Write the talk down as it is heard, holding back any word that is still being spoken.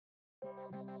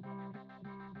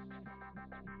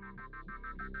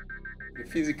The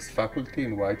physics faculty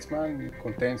in Weizmann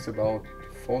contains about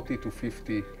 40 to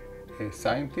 50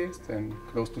 scientists and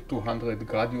close to 200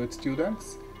 graduate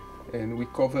students, and we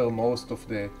cover most of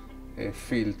the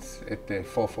fields at the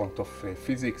forefront of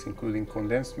physics, including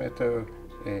condensed matter,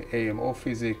 AMO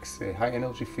physics, high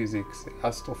energy physics,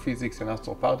 astrophysics and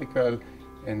astroparticle,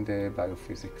 and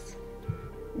biophysics.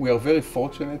 We are very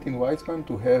fortunate in Weizmann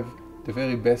to have the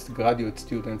very best graduate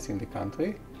students in the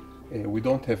country. We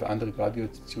don't have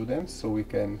undergraduate students, so we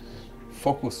can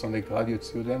focus on the graduate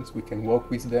students. We can work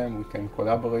with them, we can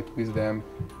collaborate with them,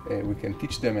 we can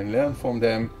teach them and learn from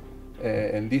them.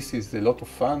 And this is a lot of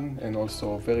fun and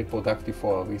also very productive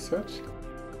for our research.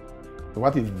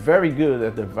 What is very good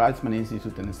at the Weizmann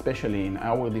Institute, and especially in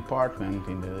our department,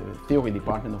 in the theory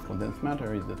department of condensed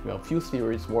matter, is that we have few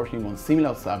theorists working on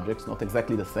similar subjects, not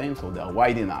exactly the same, so they are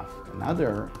wide enough.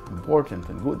 Another important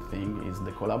and good thing is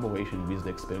the collaboration with the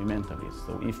experimentalists.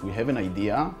 So if we have an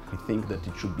idea, we think that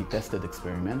it should be tested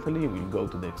experimentally, we'll go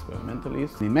to the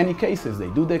experimentalists. In many cases, they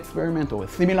do the experiment or a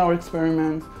similar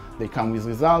experiment, they come with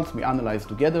results, we analyze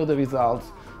together the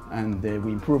results, and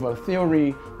we improve our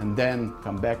theory, and then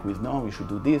come back with, no, we should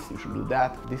do this, you should do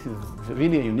that. This is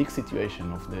really a unique situation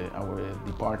of our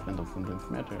department of condensed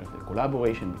matter, the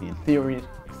collaboration between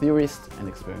theorists and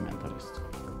experimentalists.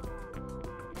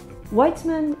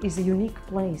 Weizmann is a unique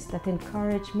place that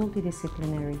encourages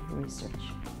multidisciplinary research.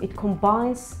 It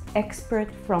combines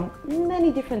experts from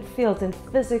many different fields in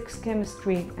physics,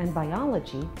 chemistry, and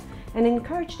biology, and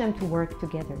encourages them to work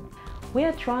together. We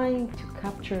are trying to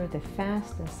capture the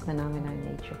fastest phenomena in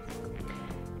nature.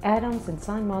 Atoms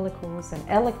inside molecules and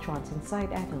electrons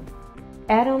inside atoms.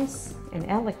 Atoms and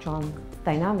electron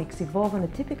dynamics evolve on a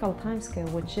typical timescale,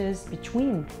 which is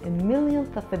between a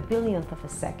millionth of a billionth of a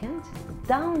second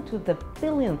down to the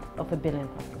billionth of a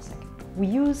billionth of a second. We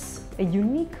use a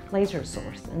unique laser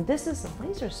source, and this is a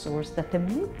laser source that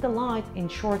emits the light in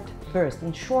short bursts,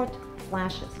 in short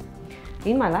flashes.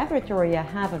 In my laboratory, I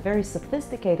have a very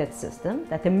sophisticated system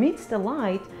that emits the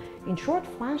light in short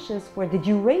flashes where the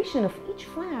duration of each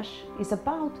flash is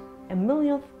about a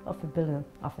millionth of a billionth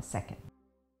of a second.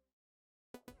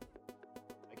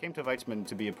 I came to Weizmann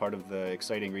to be a part of the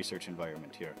exciting research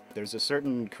environment here. There's a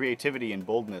certain creativity and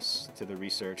boldness to the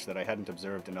research that I hadn't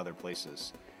observed in other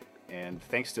places. And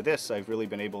thanks to this, I've really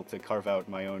been able to carve out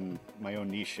my own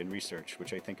niche in research,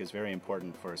 which I think is very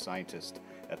important for a scientist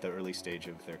at the early stage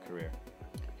of their career.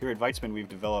 Here at Weizmann, we've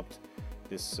developed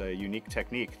this unique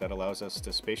technique that allows us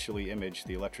to spatially image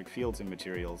the electric fields in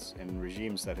materials in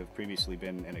regimes that have previously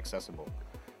been inaccessible.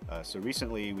 So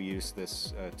recently, we used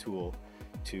this tool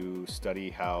to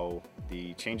study how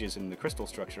the changes in the crystal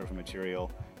structure of a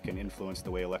material can influence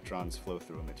the way electrons flow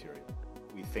through a material.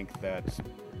 We think that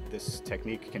this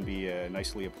technique can be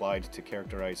nicely applied to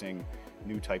characterizing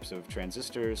new types of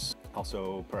transistors,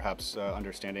 also perhaps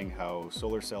understanding how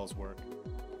solar cells work.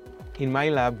 In my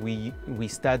lab, we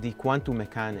study quantum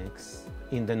mechanics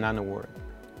in the nano world.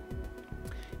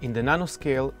 In the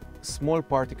nanoscale, small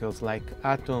particles like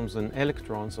atoms and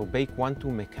electrons obey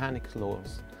quantum mechanics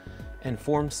laws and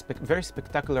form very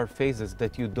spectacular phases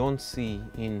that you don't see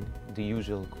in the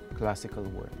usual classical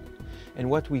world. And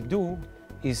what we do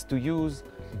is to use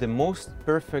the most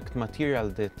perfect material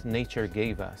that nature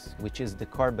gave us, which is the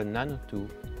carbon nanotube,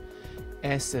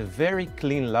 as a very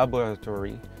clean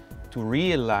laboratory to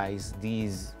realize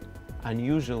these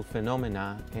unusual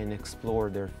phenomena and explore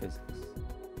their physics.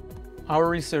 Our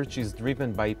research is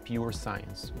driven by pure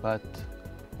science, but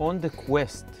on the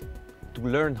quest to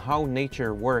learn how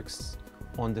nature works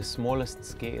on the smallest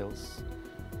scales,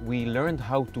 we learned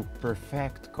how to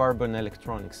perfect carbon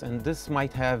electronics, and this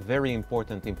might have very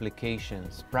important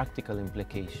implications, practical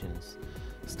implications,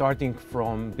 starting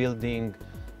from building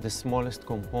the smallest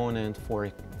component for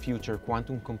future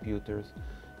quantum computers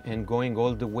and going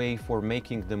all the way for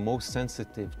making the most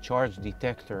sensitive charge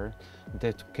detector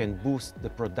that can boost the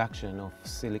production of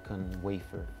silicon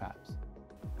wafer fabs.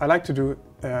 I like to do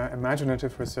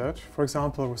imaginative research, for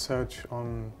example, research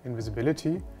on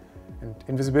invisibility. And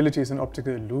invisibility is an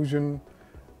optical illusion,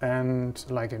 and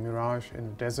like a mirage in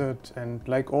a desert, and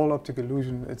like all optical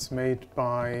illusion, it's made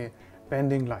by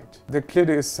bending light. There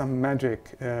clearly is some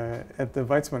magic at the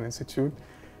Weizmann Institute,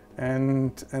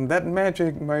 and that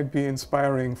magic might be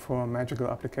inspiring for magical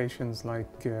applications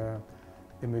like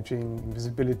imaging,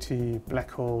 invisibility,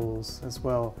 black holes as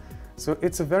well. So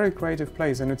it's a very creative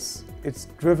place, and it's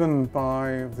driven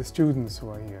by the students who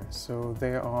are here. So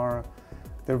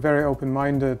they're very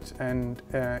open-minded, and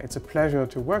it's a pleasure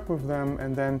to work with them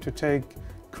and then to take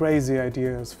crazy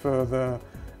ideas further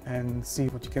and see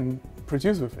what you can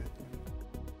produce with it.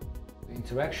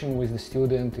 Interaction with the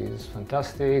student is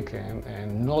fantastic,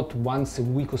 and not once a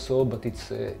week or so, but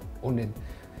it's on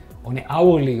an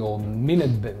hourly or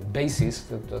minute basis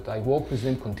that I work with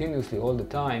them continuously all the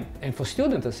time. And for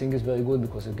students, I think it's very good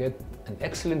because you get an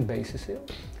excellent basis here.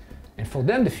 And for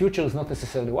them, the future is not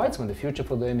necessarily Weizmann. The future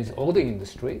for them is or the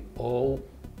industry or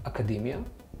academia,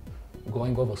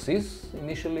 going overseas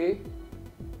initially,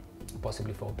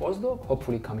 possibly for a postdoc,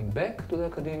 hopefully coming back to the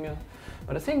academia.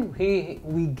 But I think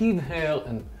we give her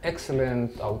an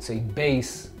excellent, I would say,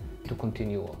 base to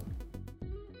continue on.